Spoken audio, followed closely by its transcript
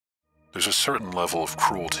There's a certain level of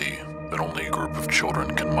cruelty that only a group of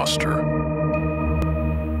children can muster.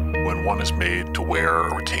 When one is made to wear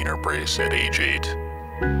a retainer brace at age 8,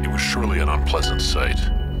 it was surely an unpleasant sight,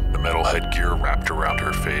 the metal headgear wrapped around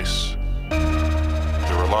her face.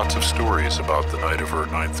 There were lots of stories about the night of her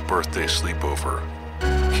 9th birthday sleepover.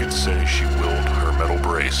 Kids say she willed her metal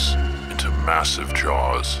brace into massive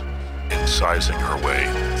jaws, incising her way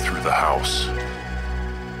through the house.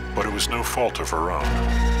 But it was no fault of her own.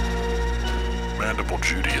 Mandible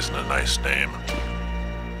Judy isn't a nice name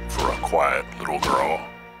for a quiet little girl.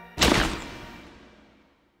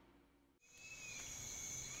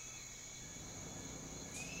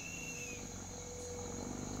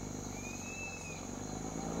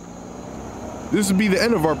 This would be the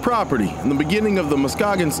end of our property and the beginning of the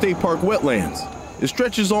Mudscoggin State Park wetlands. It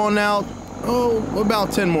stretches on out,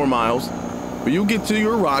 about 10 more miles, but you'll get to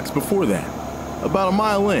your rocks before that, about a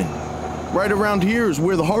mile in. Right around here is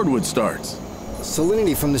where the hardwood starts.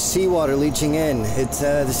 Salinity from the seawater leaching in.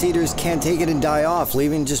 The cedars can't take it and die off,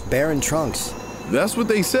 leaving just barren trunks. That's what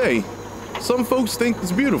they say. Some folks think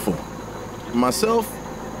it's beautiful. Myself,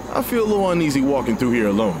 I feel a little uneasy walking through here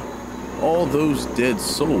alone. All those dead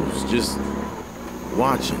souls just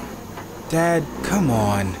watching. Dad, come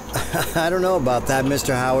on. I don't know about that,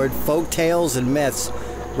 Mr. Howard. Folk tales and myths.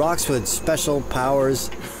 Rocks with special powers.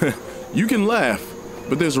 You can laugh,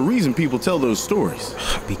 but there's a reason people tell those stories.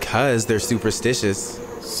 Because they're superstitious.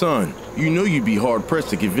 Son, you know you'd be hard-pressed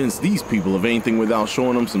to convince these people of anything without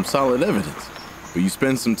showing them some solid evidence. But you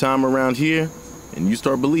spend some time around here, and you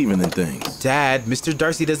start believing in things. Dad, Mr.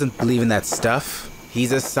 Darcy doesn't believe in that stuff.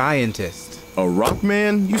 He's a scientist. A rock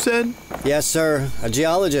man, you said? Yes, sir. A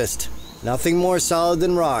geologist. Nothing more solid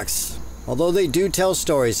than rocks. Although they do tell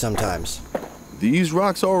stories sometimes. These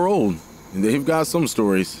rocks are old, and they've got some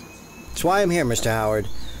stories. That's why I'm here, Mr. Howard.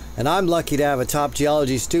 And I'm lucky to have a top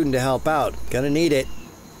geology student to help out. Gonna need it.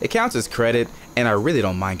 It counts as credit, and I really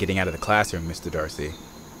don't mind getting out of the classroom, Mr. Darcy.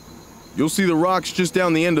 You'll see the rocks just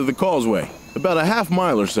down the end of the causeway, about a half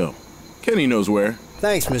mile or so. Kenny knows where.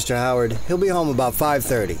 Thanks, Mr. Howard. He'll be home about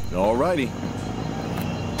 5:30. All righty.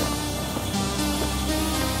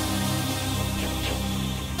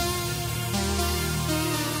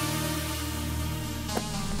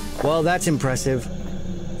 Well, that's impressive.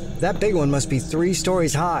 That big one must be 3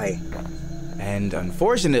 stories high. And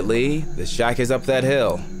unfortunately, the shack is up that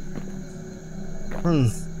hill.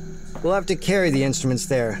 We'll have to carry the instruments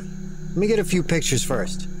there. Let me get a few pictures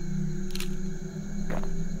first.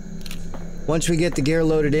 Once we get the gear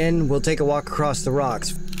loaded in, we'll take a walk across the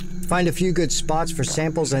rocks. Find a few good spots for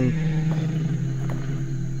samples and...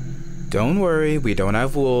 Don't worry, we don't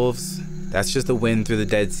have wolves. That's just the wind through the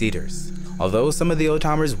dead cedars. Although some of the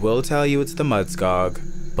old-timers will tell you it's the Mudscog,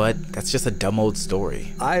 but that's just a dumb old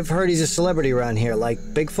story. I've heard he's a celebrity around here, like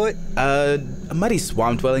Bigfoot? A muddy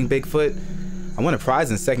swamp-dwelling Bigfoot. I won a prize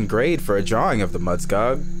in 2nd grade for a drawing of the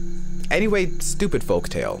Mudscog. Anyway, stupid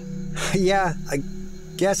folktale. Yeah, I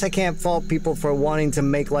guess I can't fault people for wanting to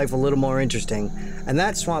make life a little more interesting. And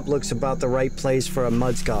that swamp looks about the right place for a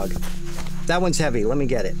Mudscog. That one's heavy, let me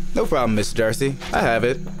get it. No problem, Mr. Darcy. I have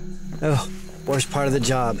it. Oh, worst part of the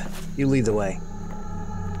job. You lead the way.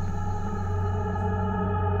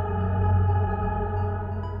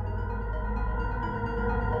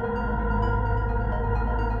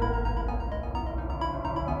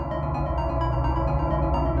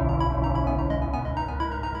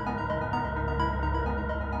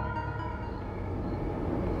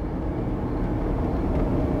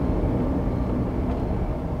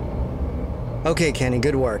 Okay, Kenny,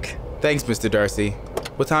 good work. Thanks, Mr. Darcy.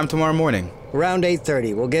 What time tomorrow morning? Around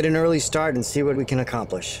 8:30. We'll get an early start and see what we can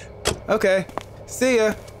accomplish. Okay. See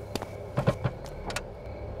ya.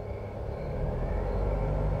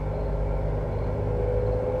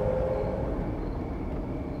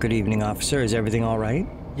 Good evening, officer. Is everything all right?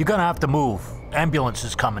 You're gonna have to move. Ambulance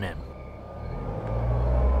is coming in.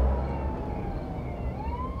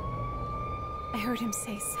 I heard him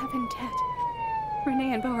say 7 dead.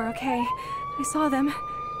 Renee and Bo are okay. I saw them.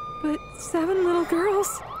 But 7 little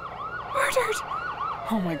girls... murdered!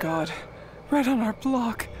 Oh my God. Right on our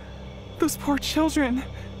block. Those poor children.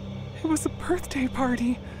 It was a birthday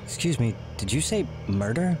party. Excuse me, did you say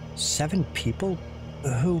murder? 7 people?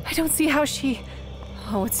 Who? I don't see how she...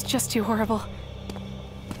 Oh, it's just too horrible.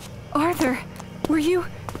 Arthur, were you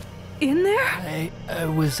in there? I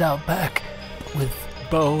was out back with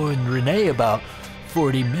Bo and Renee about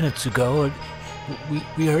 40 minutes ago.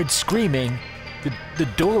 We heard screaming. The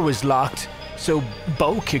door was locked, so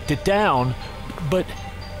Bo kicked it down. But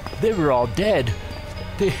they were all dead.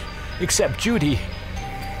 Except Judy.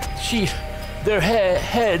 Their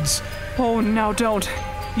heads... Oh, now don't.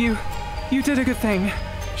 You You did a good thing.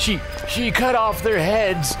 She cut off their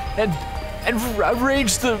heads and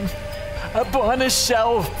arranged them up on a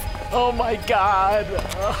shelf. Oh my God.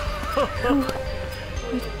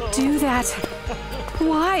 Do that.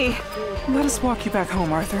 Why? Let us walk you back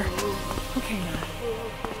home, Arthur. Okay.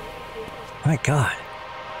 My God.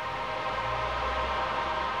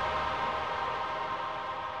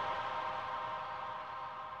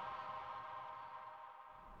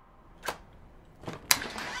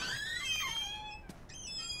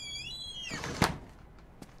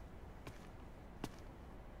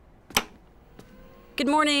 Good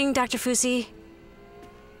morning, Dr. Fusi.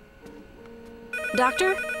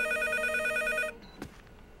 Doctor?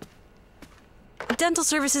 Dental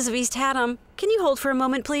Services of East Haddam. Can you hold for a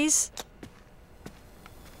moment, please?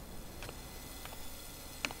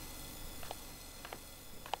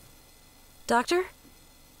 Doctor?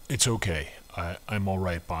 It's okay. I'm all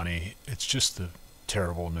right, Bonnie. It's just the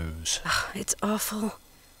terrible news. It's awful.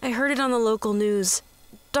 I heard it on the local news.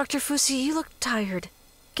 Dr. Fusi, you look tired.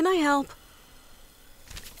 Can I help?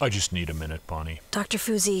 I just need a minute, Bonnie. Dr.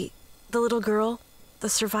 Fusi, the little girl, the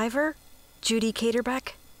survivor, Judy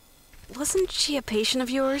Caterbeck, wasn't she a patient of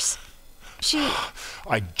yours?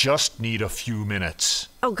 I just need a few minutes.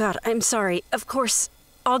 Oh God, I'm sorry. Of course,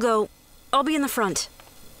 I'll go. I'll be in the front.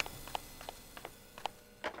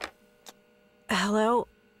 Hello?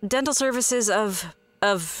 Dental Services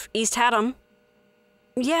of East Haddam?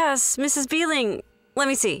 Yes, Mrs. Beeling. Let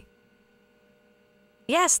me see.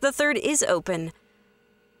 Yes, the 3rd is open.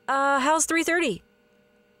 How's 3:30?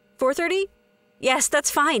 4:30? Yes,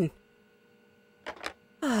 that's fine.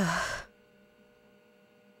 The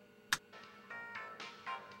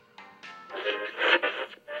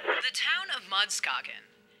town of Mudscoggin.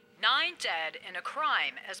 9 dead in a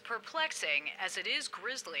crime as perplexing as it is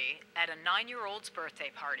grisly at a 9-year-old's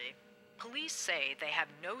birthday party. Police say they have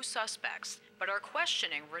no suspects, but are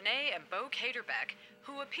questioning Renee and Bo Caterbeck,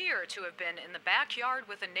 who appear to have been in the backyard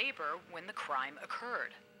with a neighbor when the crime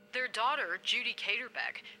occurred. Their daughter, Judy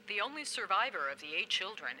Caterbeck, the only survivor of the 8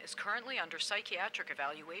 children, is currently under psychiatric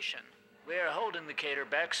evaluation. We are holding the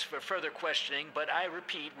Caterbecks for further questioning, but I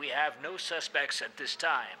repeat, we have no suspects at this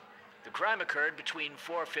time. The crime occurred between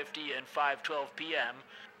 4:50 and 5:12 p.m.,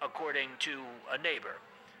 according to a neighbor.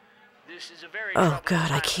 This is a very Oh troubling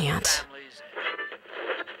God, I time for can't. families.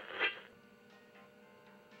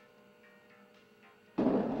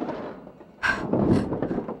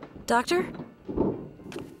 Doctor?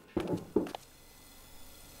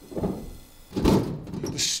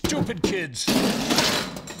 The stupid kids.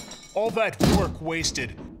 All that work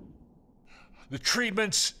wasted. The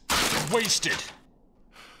treatments wasted.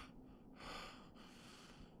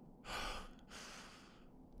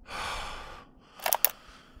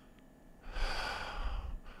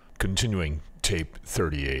 Continuing tape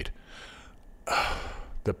 38.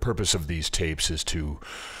 The purpose of these tapes is to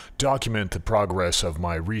document the progress of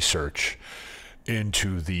my research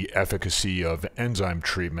into the efficacy of enzyme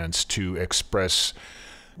treatments to express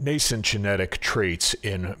nascent genetic traits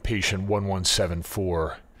in patient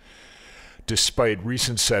 1174. Despite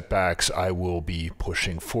recent setbacks, I will be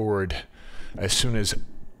pushing forward as soon as...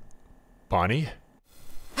 Bonnie?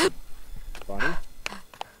 Bonnie?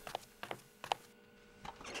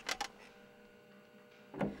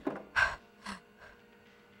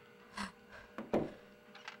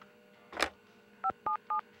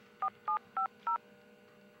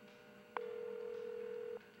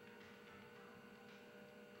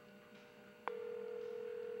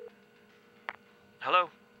 Hello?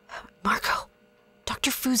 Marco,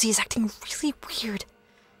 Dr. Fusi is acting really weird.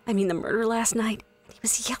 I mean, the murder last night, he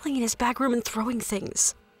was yelling in his back room and throwing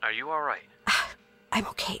things. Are you all right? I'm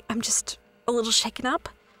okay. I'm just a little shaken up.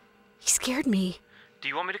 He scared me. Do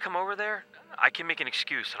you want me to come over there? I can make an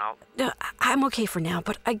excuse and I'll... No, I'm okay for now,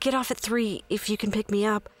 but I get off at 3 if you can pick me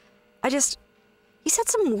up. He said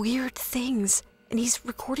some weird things, and he's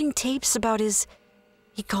recording tapes about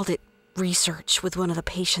he called it research with one of the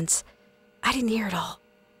patients. I didn't hear it all,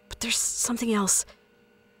 but there's something else.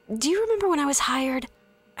 Do you remember when I was hired?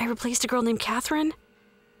 I replaced a girl named Catherine?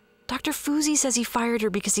 Dr. Fusi says he fired her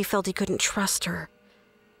because he felt he couldn't trust her.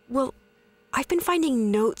 Well, I've been finding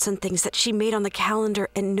notes and things that she made on the calendar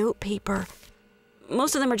and note paper.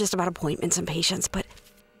 Most of them are just about appointments and patients, but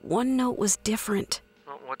one note was different.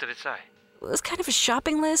 What did it say? It was kind of a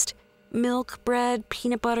shopping list. Milk, bread,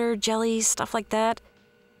 peanut butter, jellies, stuff like that.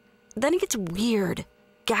 Then it gets weird.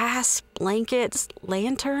 Gas, blankets,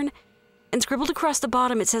 lantern. And scribbled across the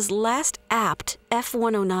bottom it says last apt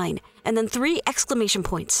F0109 and then 3 exclamation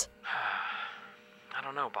points. I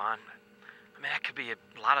don't know, Bon. I mean, that could be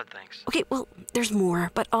a lot of things. Okay, well, there's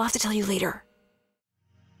more, but I'll have to tell you later.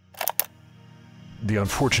 the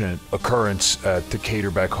unfortunate occurrence at the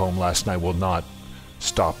Caterbeck home last night will not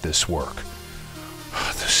stop this work.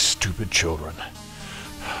 The stupid children.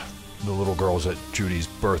 The little girls at Judy's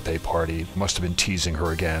birthday party must have been teasing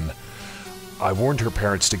her again. I warned her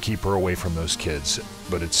parents to keep her away from those kids,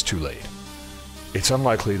 but it's too late. It's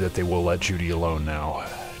unlikely that they will let Judy alone now.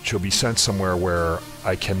 She'll be sent somewhere where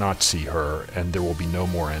I cannot see her, and there will be no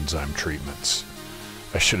more enzyme treatments.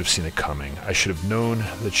 I should have seen it coming. I should have known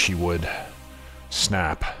that she would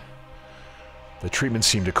snap. The treatment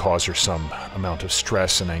seemed to cause her some amount of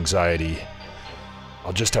stress and anxiety.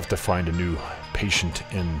 I'll just have to find a new patient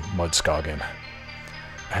in Mudscoggin.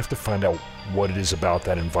 I have to find out what it is about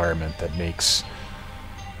that environment that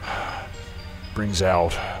brings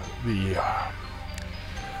out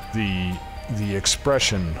the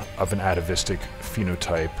expression of an atavistic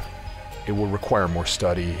phenotype. It will require more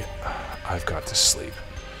study. I've got to sleep.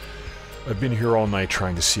 I've been here all night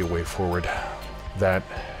trying to see a way forward. That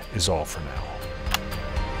is all for now.